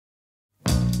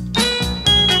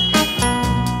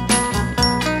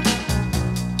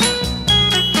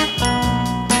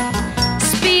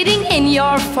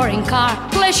foreign car,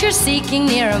 pleasure seeking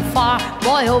near and far.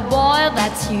 Boy, oh boy,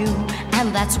 that's you,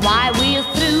 and that's why we're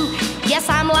through. Yes,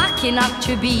 I'm lucky not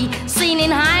to be seen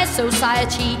in high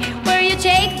society, where you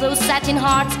take those satin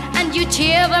hearts and you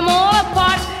tear them all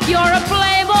apart. You're a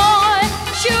playboy,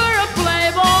 sure a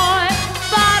playboy,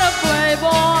 but a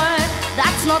playboy,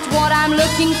 that's not what I'm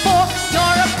looking for.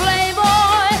 You're a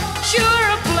playboy, sure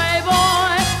a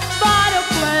playboy, but a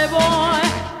playboy,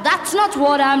 that's not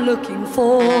what I'm looking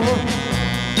for.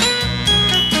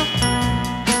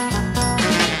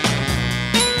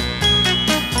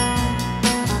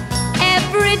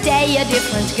 Every day a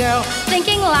different girl,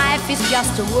 thinking life is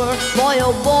just a work. Boy,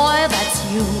 oh boy, that's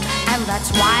you, and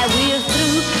that's why we're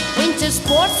through. Winter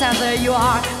sports and there you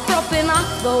are, propping up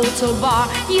the hotel bar.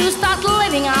 You start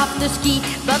living off the ski,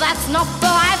 but that's not the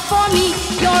life for me.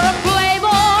 You're a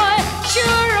playboy,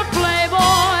 sure a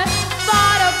playboy,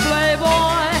 but a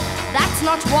playboy, that's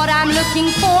not what I'm looking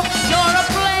for. You're a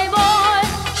playboy,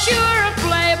 sure a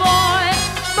playboy,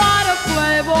 but a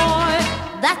playboy,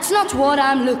 that's not what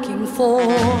I'm looking for.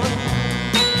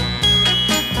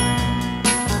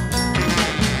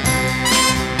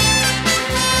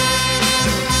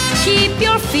 Keep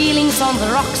your feelings on the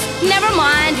rocks, never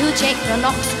mind who check the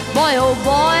knocks. Boy, oh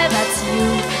boy, that's you,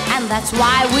 and that's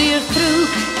why we're through.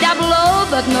 Double O,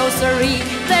 but no siree,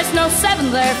 there's no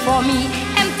 7 there for me.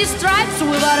 Empty stripes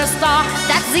without a star,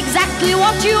 that's exactly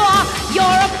what you are.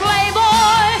 You're a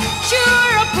playboy,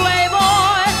 sure a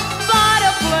playboy, but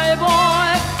a playboy,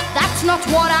 that's not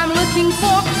what I'm looking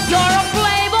for. You're a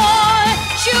playboy,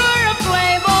 sure a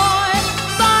playboy,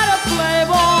 but a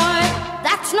playboy,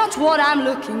 that's not what I'm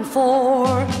looking for.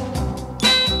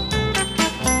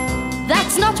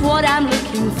 That's not what I'm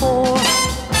looking for.